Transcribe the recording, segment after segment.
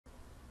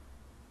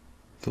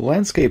The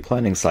landscape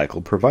planning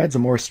cycle provides a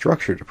more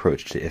structured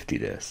approach to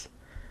IFTDSS.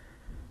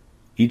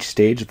 Each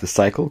stage of the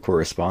cycle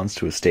corresponds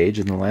to a stage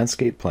in the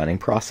landscape planning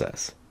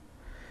process.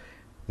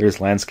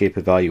 There's landscape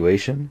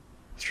evaluation,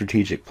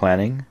 strategic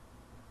planning,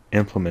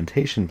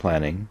 implementation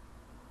planning,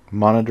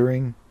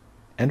 monitoring,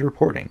 and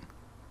reporting.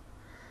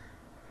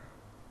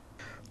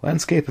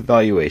 Landscape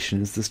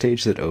evaluation is the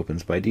stage that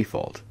opens by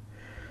default.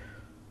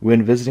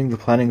 When visiting the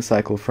planning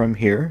cycle from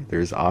here,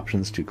 there's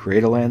options to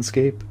create a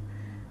landscape,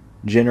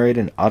 generate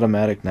an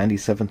automatic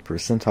 97th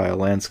percentile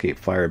landscape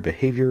fire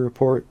behavior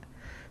report,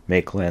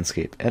 make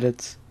landscape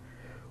edits,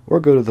 or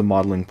go to the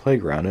modeling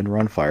playground and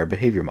run fire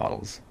behavior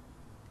models.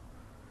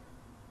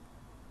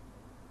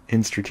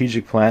 In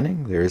strategic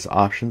planning, there's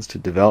options to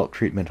develop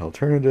treatment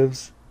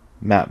alternatives,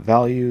 map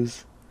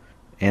values,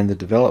 and the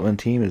development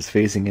team is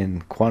phasing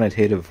in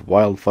quantitative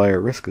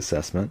wildfire risk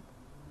assessment,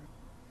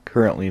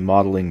 currently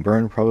modeling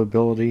burn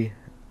probability,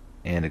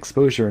 and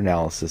exposure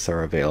analysis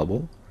are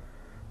available,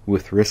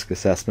 with risk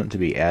assessment to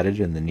be added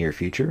in the near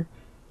future.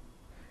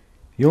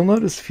 You'll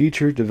notice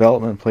future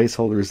development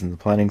placeholders in the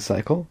planning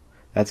cycle.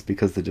 That's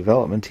because the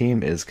development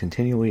team is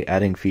continually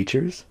adding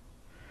features.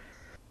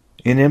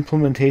 In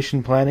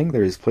implementation planning,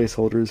 there is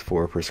placeholders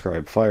for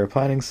prescribed fire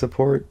planning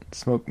support,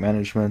 smoke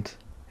management,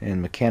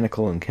 and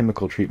mechanical and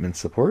chemical treatment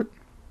support.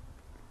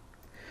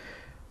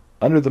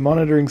 Under the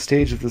monitoring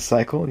stage of the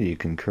cycle, you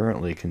can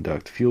currently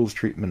conduct fuels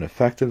treatment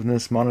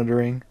effectiveness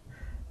monitoring,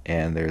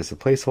 and there's a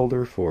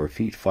placeholder for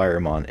FEAT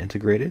FireMon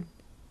integrated.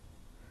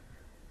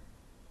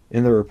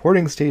 In the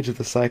reporting stage of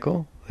the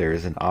cycle, there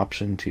is an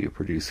option to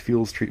produce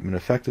fuels treatment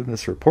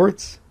effectiveness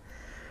reports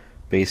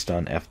based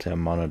on FTEM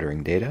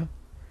monitoring data,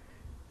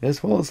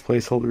 as well as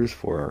placeholders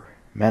for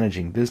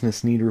managing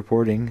business need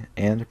reporting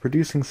and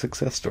producing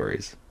success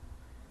stories.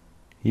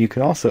 You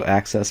can also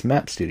access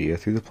Map Studio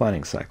through the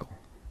planning cycle.